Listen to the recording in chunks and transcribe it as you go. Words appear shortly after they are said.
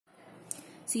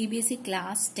Cbse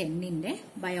class 10ന്റെ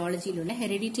ബയോളജിയിലുള്ള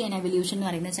heredity and evolution എന്ന്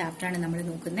പറയുന്ന ചാപ്റ്ററാണ് നമ്മൾ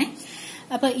നോക്കുന്നത്.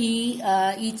 അപ്പോൾ ഈ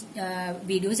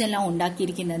വീഡിയോസ് എല്ലാം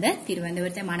ഉണ്ടാക്കിയിരിക്കുന്നത്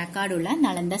തിരുവനന്തപുരത്തെ മണക്കാടുള്ള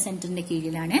നളന്ദ സെന്ററിന്റെ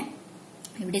കീഴിലാണ്.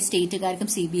 ഇവിടെ സ്റ്റേറ്റുകാർക്കും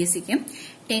CBSEക്കും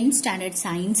 10th സ്റ്റാൻഡേർഡ്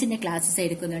സയൻസിന്റെ ക്ലാസ്സസ്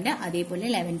എടുക്കുന്നുണ്ട്. അതേപോലെ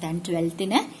 11th and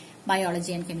 12th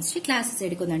biology and chemistry classes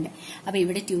എടുക്കുന്നുണ്ട്. അപ്പൊ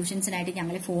ഇവിടെ ട്യൂഷൻസിനായിട്ട്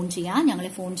ഞങ്ങളെ ഫോൺ ചെയ്യാം. ഞങ്ങളെ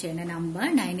ഫോൺ ചെയ്യുന്ന നമ്പർ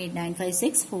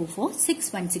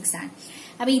 9895644616 ആണ്.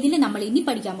 അപ്പൊ ഇതിൽ നമ്മൾ ഇനി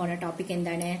പഠിക്കാൻ പോകുന്ന ടോപ്പിക്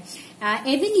എന്താണ്?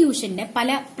 എവല്യൂഷന്റെ പല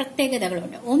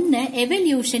പ്രത്യേകതകളുണ്ട്. ഒന്ന്,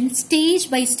 എവല്യൂഷൻ സ്റ്റേജ്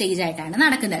ബൈ സ്റ്റേജ് ആയിട്ടാണ്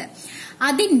നടക്കുന്നത്.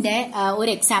 അതിന്റെ ഒരു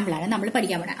എക്സാമ്പിൾ ആണ് നമ്മൾ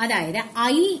പഠിക്കാൻ പോകുന്നത്. അതായത്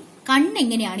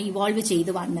കണ്ണെങ്ങനെയാണ് ഇവോൾവ്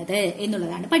ചെയ്ത് വന്നത്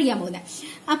എന്നുള്ളതാണ് പഠിക്കാൻ പോകുന്നത്.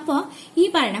 അപ്പൊ ഈ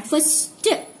പറയുന്ന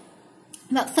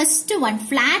ഫസ്റ്റ് വൺ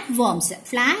ഫ്ലാറ്റ്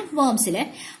വേംസില്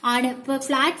ആണ്. ഇപ്പൊ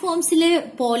ഫ്ലാറ്റ് വേംസില്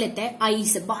പോലത്തെ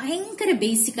ഐസ് ഭയങ്കര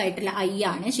ബേസിക് ആയിട്ടുള്ള ഐ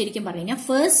ആണ് ശരിക്കും പറഞ്ഞു കഴിഞ്ഞാൽ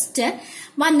ഫസ്റ്റ്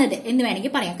വന്നത് എന്ന്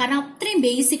വേണമെങ്കിൽ പറയാം. കാരണം അത്രയും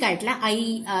ബേസിക് ആയിട്ടുള്ള ഐ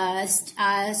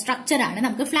സ്ട്രക്ചറാണ്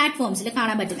നമുക്ക് ഫ്ലാറ്റ് വേംസിൽ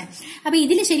കാണാൻ പറ്റുന്നത്. അപ്പൊ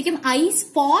ഇതിൽ ശരിക്കും ഐ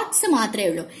സ്പോട്ട്സ് മാത്രമേ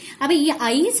ഉള്ളൂ. അപ്പൊ ഈ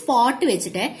ഐ സ്പോട്ട്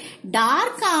വെച്ചിട്ട്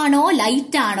ഡാർക്ക് ആണോ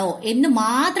ലൈറ്റ് ആണോ എന്ന്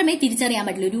മാത്രമേ തിരിച്ചറിയാൻ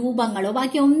പറ്റുള്ളൂ. രൂപങ്ങളോ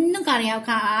ബാക്കി ഒന്നും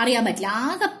അറിയാൻ പറ്റില്ല.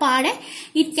 ആകെപ്പാടെ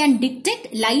it can detect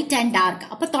light and dark.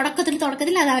 അപ്പൊ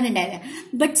തുടക്കത്തിൽ അതാണ് ഉണ്ടായത്.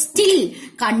 ബട്ട് സ്റ്റിൽ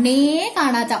കണ്ണേ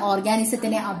കാണാത്ത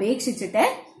ഓർഗാനിസത്തിനെ അപേക്ഷിച്ചിട്ട്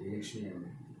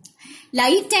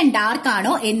ലൈറ്റ് ആൻഡ് ഡാർക്ക്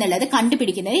ആണോ എന്നുള്ളത്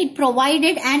കണ്ടുപിടിക്കുന്നത് it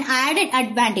provided an added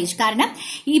advantage. കാരണം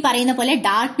ഈ പറയുന്ന പോലെ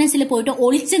ഡാർക്ക്നെസ്സിൽ പോയിട്ട്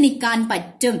ഒളിച്ചു നിൽക്കാൻ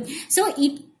പറ്റും. So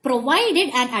it provided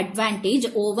an advantage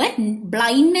over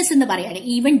blindness എന്ന് പറയാണ്.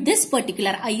 Even this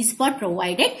particular eye spot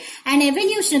provided an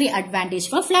evolutionary advantage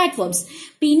for flatworms.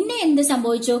 പിന്നെ എന്ത്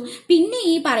സംഭവിച്ചു? പിന്നെ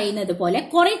ഈ പറയുന്നത് പോലെ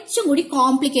കുറച്ചും കൂടി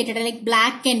complicated like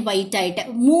black and white ആയിട്ട്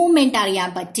മൂവ്മെന്റ് അറിയാൻ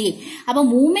പറ്റി. അപ്പൊ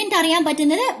മൂവ്മെന്റ് അറിയാൻ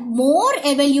പറ്റുന്നത് മോർ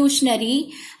എവല്യൂഷണറി,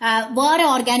 വേറെ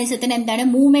ഓർഗാനിസത്തിന് എന്താണ്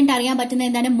മൂവ്മെന്റ് അറിയാൻ പറ്റുന്നത്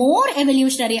എന്താണ് മോർ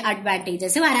എവല്യൂഷണറി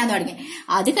അഡ്വാൻറ്റേജസ് വരാൻ തുടങ്ങി.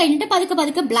 അത് കഴിഞ്ഞിട്ട്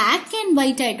പതുക്കെ ബ്ലാക്ക് ആൻഡ്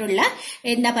വൈറ്റ് ആയിട്ടുള്ള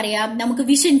എന്താ പറയാ നമുക്ക്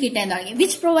വിഷൻ കിട്ടാൻ തുടങ്ങി,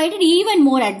 which provided even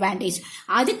more advantage.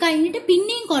 അത് കഴിഞ്ഞിട്ട്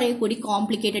പിന്നെയും കുറെ കൂടി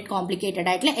കോംപ്ലിക്കേറ്റഡ്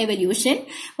ആയിട്ടുള്ള എവല്യൂഷൻ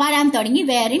വരാൻ തുടങ്ങി.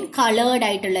 വേറിൻ കളേർഡ്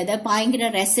ആയിട്ടുള്ളത്, ഭയങ്കര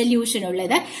റെസല്യൂഷൻ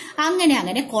ഉള്ളത്,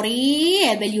 അങ്ങനെ കുറെ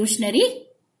എവല്യൂഷണറി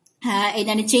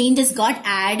എന്താണ് changes got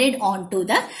added on to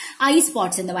the I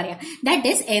spots എന്ന് പറയാം. That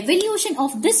is evolution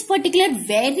of this particular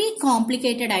very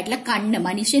complicated ആയിട്ടുള്ള കണ്ണ്,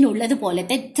 മനുഷ്യനുള്ളത്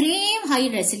പോലത്തെ ഇത്രയും ഹൈ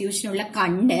റെസല്യൂഷൻ ഉള്ള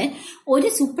കണ്ണ് ഒരു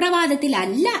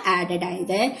സുപ്രഭാതത്തിലല്ല ആഡഡ്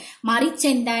ആയത്. മറിച്ച്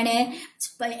എന്താണ്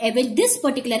this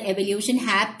particular evolution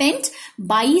happened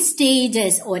by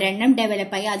stages. ഒരെണ്ണം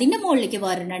ഡെവലപ്പായി, അതിന്റെ മുകളിലേക്ക്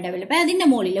വേറൊരെണ്ണം ഡെവലപ്പായി, അതിന്റെ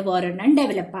മുകളിൽ വേറൊരെണ്ണം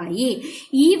ഡെവലപ്പായി.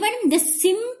 Even the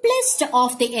simplest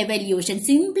of the evolution,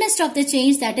 simplest of the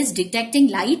change that is detecting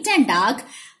light and dark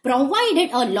provided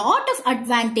a lot of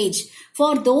advantage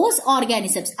for those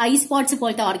organisms, eye spots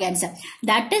പോലത്തെ organism.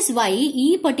 That is why ഈ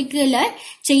particular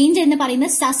change എന്ന്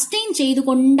പറയുന്നത് sustain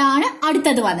ചെയ്തുകൊണ്ടാണ്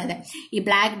അടുത്തത് വന്നത്. ഈ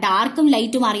ഡാർക്കും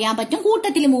ലൈറ്റും അറിയാൻ പറ്റും,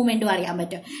 കൂട്ടത്തിൽ മൂവ്മെന്റും അറിയാൻ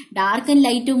പറ്റും. ഡാർക്കും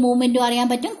ലൈറ്റും മൂവ്മെന്റും അറിയാൻ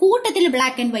പറ്റും, കൂട്ടത്തിൽ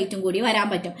ബ്ലാക്ക് ആൻഡ് വൈറ്റും കൂടി വരാൻ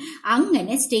പറ്റും.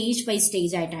 അങ്ങനെ സ്റ്റേജ് ബൈ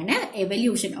സ്റ്റേജ് ആയിട്ടാണ്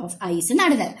എവല്യൂഷൻ ഓഫ് ഐസ്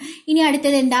നടന്നത്. ഇനി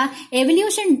അടുത്തത് എന്താ?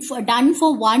 Evolution done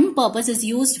for one purpose is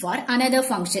used for another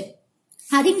function.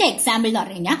 അതിന്റെ എക്സാമ്പിൾ എന്ന്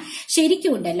പറഞ്ഞു കഴിഞ്ഞാൽ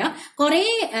ശരിക്കും ഉണ്ടല്ലോ കുറെ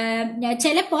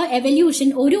ചിലപ്പോ എവല്യൂഷൻ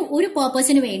ഒരു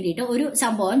പേർപ്പസിന് വേണ്ടിയിട്ട് ഒരു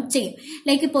സംഭവം ചെയ്യും.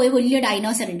 ലൈക്ക് ഇപ്പോൾ വലിയ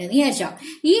ഡൈനോസർ ഉണ്ടെന്ന് വിചാരിച്ചോ.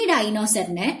 ഈ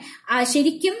ഡൈനോസറിന്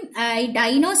ശരിക്കും ഈ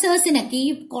ഡൈനോസേഴ്സിനൊക്കെ ഈ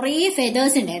കുറെ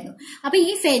ഫെദേഴ്സ് ഉണ്ടായിരുന്നു. അപ്പൊ ഈ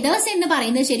ഫെദേഴ്സ് എന്ന്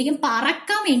പറയുന്നത് ശരിക്കും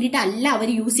പറക്കാൻ വേണ്ടിയിട്ടല്ല അവർ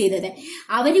യൂസ് ചെയ്തത്.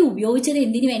 അവർ ഉപയോഗിച്ചത്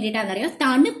എന്തിനു വേണ്ടിയിട്ടാണെന്നറിയോ?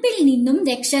 തണുപ്പിൽ നിന്നും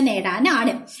രക്ഷ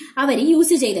നേടാനാണ് അവർ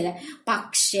യൂസ് ചെയ്തത്.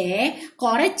 പക്ഷേ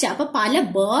അപ്പൊ പല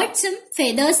ബേർഡ്സും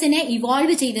ഫെദേഴ്സിനെ ഇവോൾവ്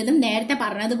ചെയ്തതും നേരത്തെ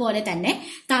പറഞ്ഞതുപോലെ തന്നെ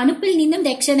തണുപ്പിൽ നിന്നും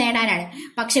രക്ഷ നേടാനാണ്.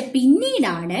 പക്ഷെ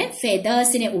പിന്നീടാണ്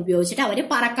ഫെദേഴ്സിനെ ഉപയോഗിച്ചിട്ട് അവർ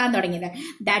പറക്കാൻ തുടങ്ങിയത്.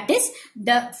 That is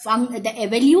the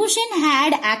evolution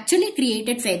had actually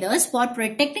created feathers four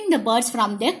protecting the birds from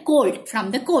the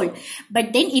called. But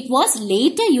then it was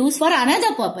later use for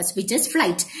another purpose which is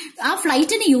flight. ആ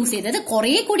ഫ്ലൈറ്റിന് യൂസ് ചെയ്തത്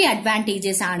കുറെ കൂടി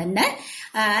അഡ്വാൻറ്റേജസ് ആണെന്ന്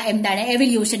എന്താണ്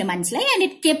എവല്യൂഷന് മനസ്സിലായി. And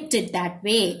it kept it that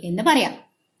way എന്ന് പറയാം.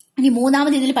 ഇനി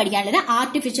മൂന്നാമത് ഇതിൽ പഠിക്കാനുള്ളത്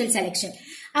ആർട്ടിഫിഷ്യൽ സെലക്ഷൻ.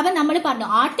 അപ്പൊ നമ്മൾ പറഞ്ഞു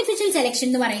ആർട്ടിഫിഷ്യൽ സെലക്ഷൻ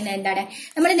എന്ന് പറയുന്നത് എന്താണ്?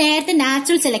 നമ്മൾ നേരത്തെ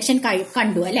നാച്ചുറൽ സെലക്ഷൻ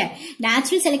കണ്ടു അല്ലെ.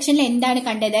 നാച്ചുറൽ സെലക്ഷനിൽ എന്താണ്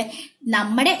കണ്ടത്?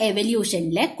 നമ്മുടെ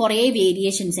എവല്യൂഷനില് കുറെ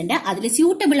വേരിയേഷൻസ് ഉണ്ട്. അതിൽ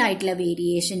സ്യൂട്ടബിൾ ആയിട്ടുള്ള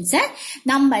വേരിയേഷൻസ്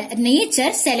നേച്ചർ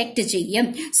സെലക്ട് ചെയ്യും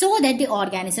so that the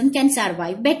organism can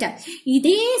survive better.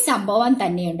 ഇതേ സംഭവം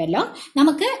തന്നെയുണ്ടല്ലോ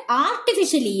നമുക്ക്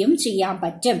ആർട്ടിഫിഷ്യലിയും ചെയ്യാൻ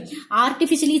പറ്റും.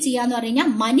 ആർട്ടിഫിഷ്യലി ചെയ്യാന്ന് പറഞ്ഞു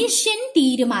കഴിഞ്ഞാൽ മനുഷ്യൻ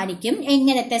തീരുമാനിക്കും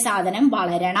എങ്ങനത്തെ സാധനം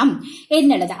വളരണം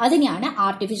എന്നുള്ളത്. അതിനെയാണ്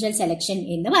ആർട്ടിഫിഷ്യൽ സെലക്ഷൻ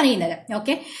എന്ന് പറയുന്നത്.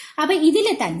 ഓക്കെ, അപ്പൊ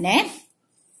ഇതില് തന്നെ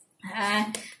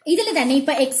ഇതിൽ തന്നെ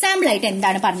ഇപ്പൊ എക്സാമ്പിൾ ആയിട്ട്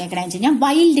എന്താണ് പറഞ്ഞേക്കണെന്ന് വെച്ച് കഴിഞ്ഞാൽ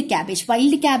വൈൽഡ് ക്യാബേജ്.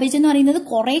 വൈൽഡ് ക്യാബേജ് എന്ന് പറയുന്നത്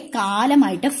കുറെ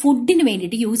കാലമായിട്ട് ഫുഡിന്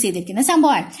വേണ്ടിയിട്ട് യൂസ് ചെയ്തിരിക്കുന്ന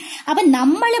സംഭവമാണ്. അപ്പൊ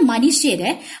നമ്മൾ മനുഷ്യര്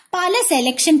പല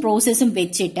സെലക്ഷൻ പ്രോസസ്സും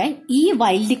വെച്ചിട്ട് ഈ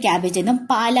വൈൽഡ് ക്യാബേജിൽ നിന്നും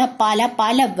പല പല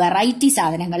പല വെറൈറ്റി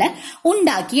സാധനങ്ങൾ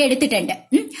ഉണ്ടാക്കി എടുത്തിട്ടുണ്ട്.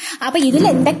 അപ്പൊ ഇതിൽ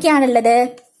എന്തൊക്കെയാണുള്ളത്?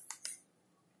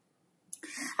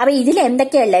 അപ്പൊ ഇതിൽ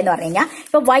എന്തൊക്കെയുള്ളതെന്ന് പറഞ്ഞു കഴിഞ്ഞാൽ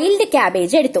ഇപ്പൊ വൈൽഡ്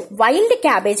ക്യാബേജ് എടുത്തു. വൈൽഡ്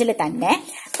ക്യാബേജിൽ തന്നെ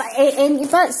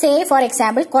ഇപ്പൊ സേ ഫോർ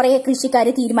എക്സാമ്പിൾ കുറെ കൃഷിക്കാർ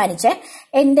തീരുമാനിച്ചു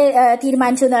എന്ന്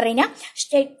പറഞ്ഞു കഴിഞ്ഞാൽ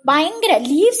ഭയങ്കര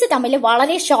ലീവ്സ് തമ്മിൽ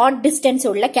വളരെ ഷോർട്ട് ഡിസ്റ്റൻസ്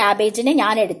ഉള്ള ക്യാബേജിനെ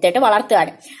ഞാൻ എടുത്തിട്ട്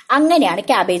വളർത്തുകയാണ്. അങ്ങനെയാണ്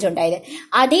ക്യാബേജ് ഉണ്ടായത്.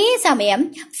 അതേസമയം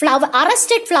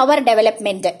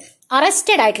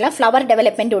അറസ്റ്റഡ് ആയിട്ടുള്ള ഫ്ലവർ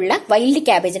ഡെവലപ്മെന്റ് ഉള്ള വൈൽഡ്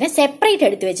ക്യാബേജിനെ സെപ്പറേറ്റ്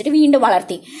എടുത്തു വെച്ചിട്ട് വീണ്ടും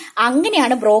വളർത്തി.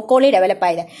 അങ്ങനെയാണ് ബ്രോക്കോളി ഡെവലപ്പ്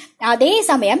ആയത്.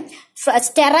 അതേസമയം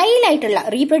സ്റ്റെറൈൽ ആയിട്ടുള്ള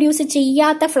റീപ്രൊഡ്യൂസ്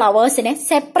ചെയ്യാത്ത ഫ്ലവേഴ്സിനെ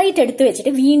സെപ്പറേറ്റ് എടുത്തു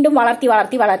വെച്ചിട്ട് വീണ്ടും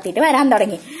വളർത്തിയിട്ട് വരാൻ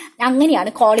തുടങ്ങി. അങ്ങനെയാണ്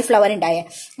കോളിഫ്ലവർ ഉണ്ടായത്.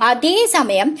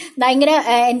 അതേസമയം ഭയങ്കര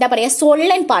എന്താ പറയാ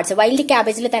സ്വൊള്ളൻ പാർട്സ് വൈൽഡ്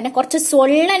ക്യാബേജിൽ തന്നെ കുറച്ച്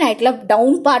സ്വൊള്ളൻ ആയിട്ടുള്ള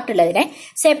ഡൗൺ പാർട്ട് ഉള്ളതിനെ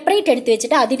സെപ്പറേറ്റ് എടുത്തു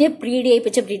വെച്ചിട്ട് അതിനെ ബ്രീഡ്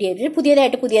ചെയ്യിപ്പിച്ച്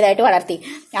പുതിയതായിട്ട് വളർത്തി.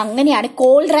 അങ്ങനെയാണ്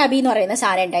കോൾറാബി എന്ന് പറയുന്ന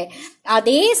സാധനം ഉണ്ടായത്.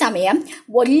 അതേസമയം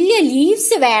വലിയ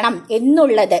ലീവ്സ് വേണം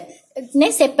എന്നുള്ളതിനെ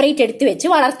സെപ്പറേറ്റ് എടുത്തു വെച്ച്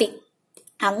വളർത്തി.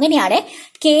 അങ്ങനെയാണ്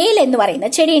കേൽ എന്ന് പറയുന്ന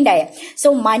ചെടി ഉണ്ടായത്. സോ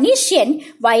മനുഷ്യൻ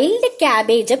വൈൽഡ്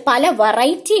ക്യാബേജ് പല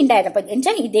വെറൈറ്റി ഉണ്ടായിരുന്നു. അപ്പൊ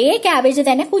എന്നുവെച്ചാൽ ഇതേ ക്യാബേജ്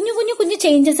തന്നെ കുഞ്ഞു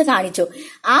ചേഞ്ചസ് കാണിച്ചു.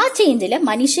 ആ ചേഞ്ചിൽ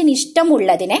മനുഷ്യന്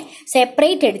ഇഷ്ടമുള്ളതിനെ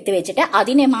സെപ്പറേറ്റ് എടുത്തു വെച്ചിട്ട്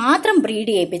അതിനെ മാത്രം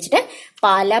ബ്രീഡ് ചെയ്യിപ്പിച്ചിട്ട്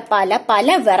പല പല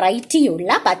പല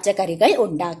വെറൈറ്റിയുള്ള പച്ചക്കറികൾ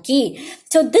ഉണ്ടാക്കി.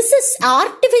 So this is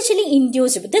artificially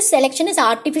induced. This selection is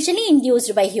artificially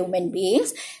induced by human beings.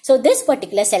 So this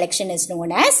particular selection is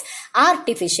known as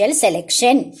artificial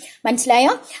selection.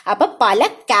 മനസ്സിലായോ? അപ്പൊ പല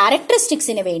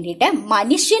ക്യാരക്ടറിസ്റ്റിക്സിന് വേണ്ടിയിട്ട്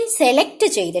മനുഷ്യൻ സെലക്ട്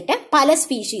ചെയ്തിട്ട് പല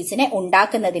സ്പീഷീസിനെ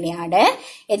ഉണ്ടാക്കുന്നതിനെയാണ്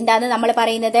എന്താന്ന് നമ്മൾ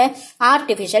പറയുന്നത്?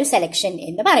 ആർട്ടിഫിഷ്യൽ സെലക്ഷൻ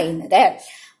എന്ന് പറയുന്നത്.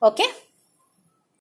 ഓക്കെ.